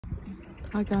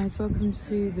Hi guys, welcome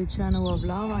to the channel of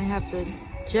love. I have the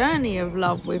journey of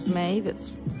love with me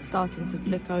that's starting to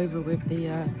flick over with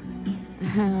the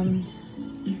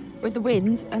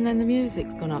wind, and then the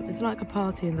music's gone up. It's like a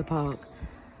party in the park,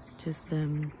 just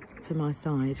to my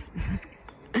side.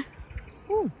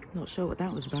 Ooh, not sure what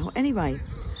that was about. Anyway,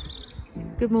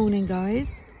 good morning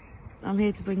guys. I'm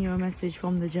here to bring you a message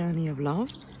from the journey of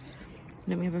love.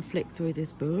 Let me have a flick through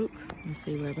this book and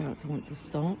see whereabouts I want to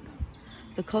stop.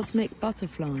 The Cosmic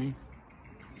Butterfly.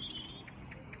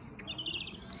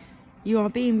 You are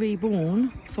being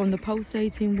reborn from the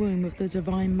pulsating womb of the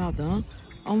Divine Mother,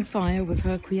 on fire with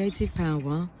her creative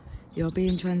power. You are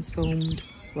being transformed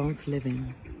whilst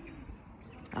living.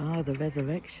 Ah, the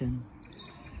resurrection.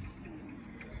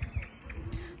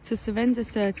 To surrender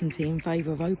certainty in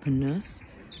favour of openness,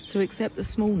 to accept the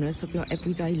smallness of your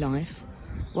everyday life,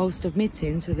 whilst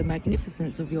admitting to the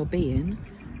magnificence of your being,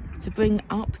 to bring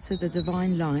up to the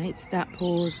divine light that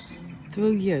pours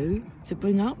through you. To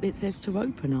bring up, it says to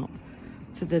open up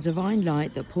to the divine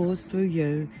light that pours through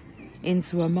you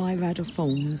into a myriad of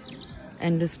forms,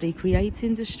 endlessly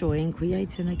creating, destroying,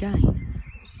 creating again.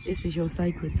 This is your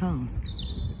sacred task.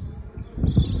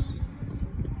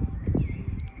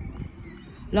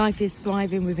 Life is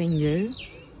thriving within you.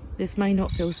 This may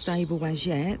not feel stable as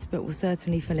yet, but will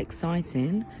certainly feel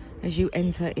exciting as you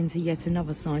enter into yet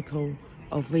another cycle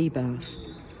of rebirth.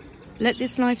 Let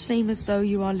this life seem as though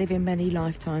you are living many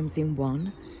lifetimes in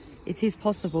one. It is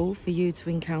possible for you to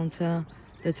encounter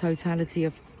the totality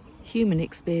of human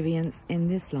experience in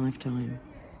this lifetime,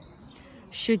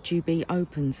 should you be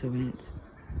open to it.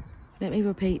 Let me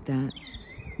repeat that.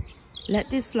 Let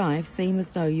this life seem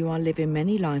as though you are living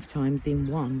many lifetimes in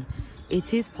one.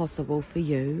 It is possible for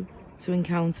you to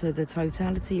encounter the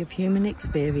totality of human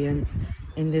experience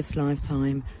in this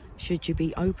lifetime, should you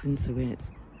be open to it.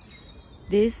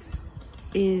 This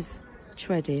is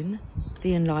treading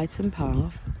the enlightened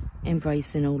path,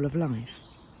 embracing all of life.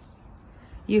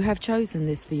 You have chosen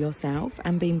this for yourself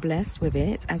and been blessed with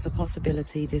it as a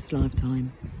possibility this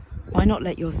lifetime. Why not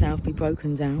let yourself be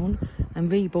broken down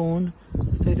and reborn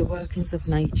through the workings of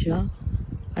nature?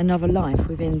 Another life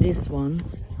within this one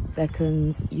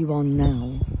beckons you on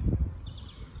now.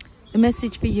 The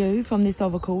message for you from this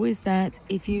oracle is that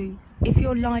if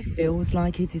your life feels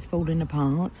like it is falling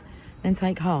apart, then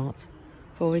take heart,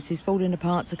 for it is falling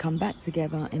apart to come back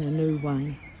together in a new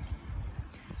way.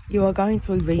 You are going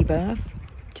through rebirth,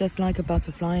 just like a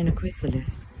butterfly in a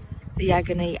chrysalis. The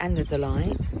agony and the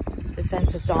delight, the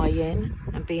sense of dying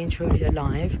and being truly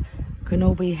alive, can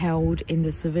all be held in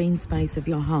the serene space of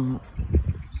your heart.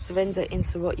 Surrender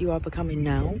into what you are becoming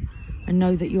now, and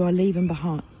know that you are leaving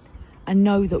behind. And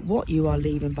know that what you are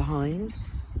leaving behind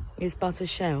is but a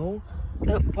shell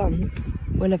that once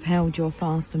will have held your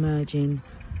fast emerging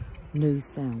new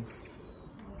self.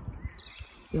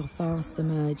 Your fast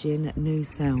emerging new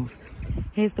self.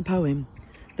 Here's the poem.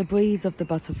 The breeze of the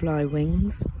butterfly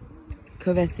wings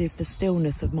caresses the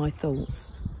stillness of my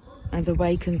thoughts and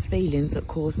awakens feelings that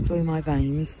course through my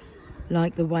veins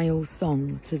like the whale's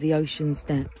song to the ocean's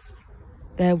depths.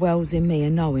 There wells in me a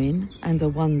knowing and a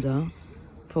wonder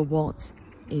for what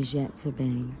is yet to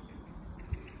be.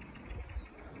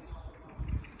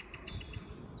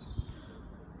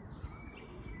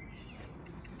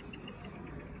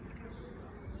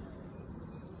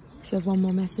 Should I have one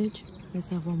more message? Let's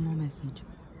have one more message.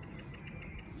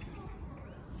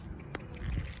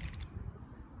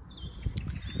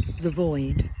 The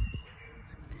void.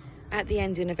 At the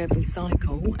ending of every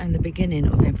cycle and the beginning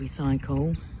of every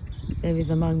cycle, there is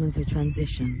a moment of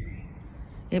transition.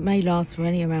 It may last for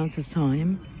any amount of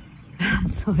time.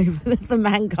 Sorry, there's a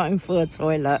man going for a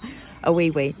toilet, a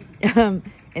wee-wee,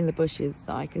 in the bushes,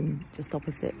 like just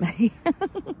opposite me.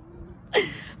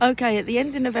 Okay, at the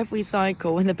ending of every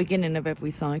cycle and the beginning of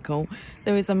every cycle,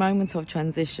 there is a moment of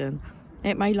transition.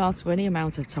 It may last for any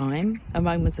amount of time, a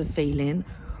moment of feeling,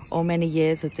 or many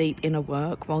years of deep inner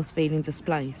work whilst feeling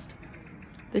displaced.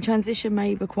 The transition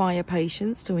may require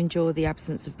patience to endure the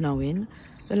absence of knowing,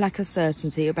 the lack of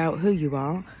certainty about who you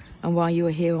are and why you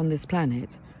are here on this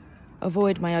planet. A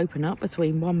void may open up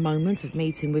between one moment of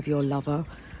meeting with your lover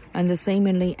and the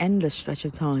seemingly endless stretch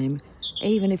of time,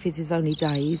 even if it is only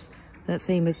days, that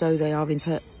seem as though they are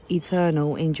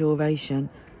eternal in duration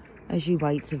as you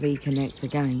wait to reconnect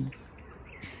again.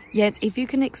 Yet, if you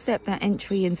can accept that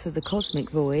entry into the cosmic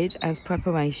void as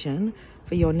preparation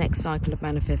for your next cycle of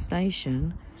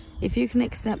manifestation, if you can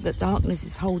accept that darkness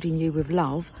is holding you with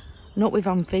love, not with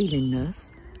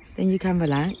unfeelingness, then you can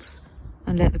relax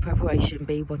and let the preparation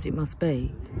be what it must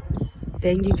be.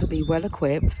 Then you can be well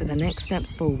equipped for the next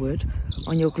steps forward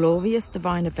on your glorious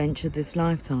divine adventure this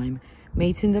lifetime,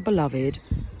 meeting the beloved,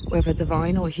 whether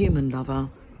divine or human lover,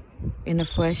 in a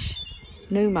fresh,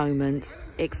 new moment,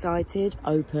 excited,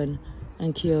 open,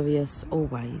 and curious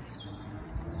always.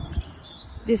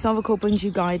 This oracle brings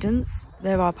you guidance.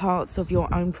 There are parts of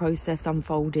your own process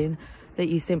unfolding that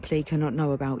you simply cannot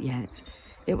know about yet.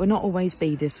 It will not always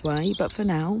be this way, but for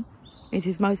now, it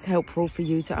is most helpful for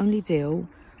you to only deal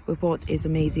with what is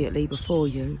immediately before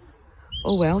you.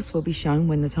 All else will be shown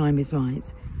when the time is right.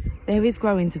 There is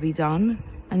growing to be done,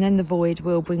 and then the void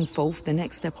will bring forth the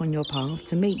next step on your path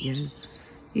to meet you.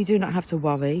 You do not have to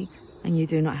worry, and you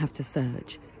do not have to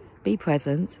search. Be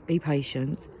present, be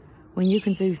patient. When you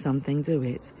can do something, do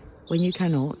it. When you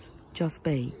cannot, just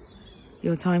be.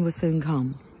 Your time will soon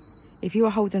come. If you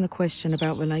are holding a question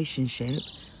about relationship,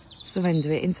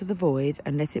 surrender it into the void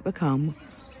and let it become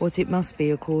what it must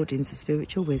be according to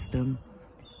spiritual wisdom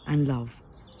and love.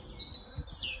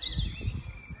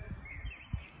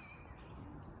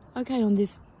 Okay, on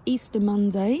this Easter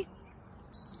Monday,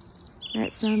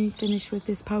 let's finish with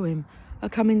this poem. A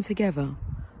coming together,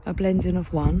 a blending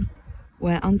of one,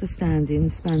 where understanding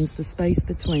spans the space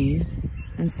between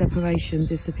and separation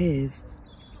disappears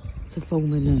to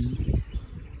form a new.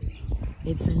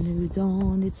 It's a new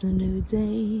dawn, it's a new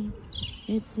day,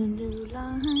 it's a new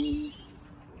life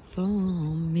for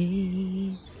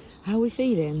me. How are we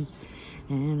feeling?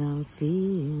 And I'm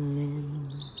feeling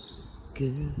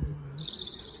good.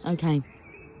 Okay,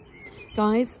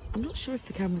 guys, I'm not sure if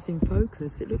the camera's in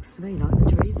focus. It looks to me like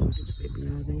the trees are a little bit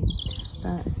blurry,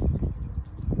 but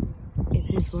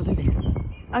it is what it is.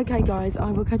 Okay, guys,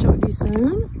 I will catch up with you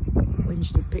soon when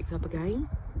she just picks up again.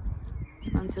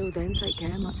 Until then, take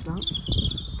care, much love.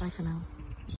 Bye for now.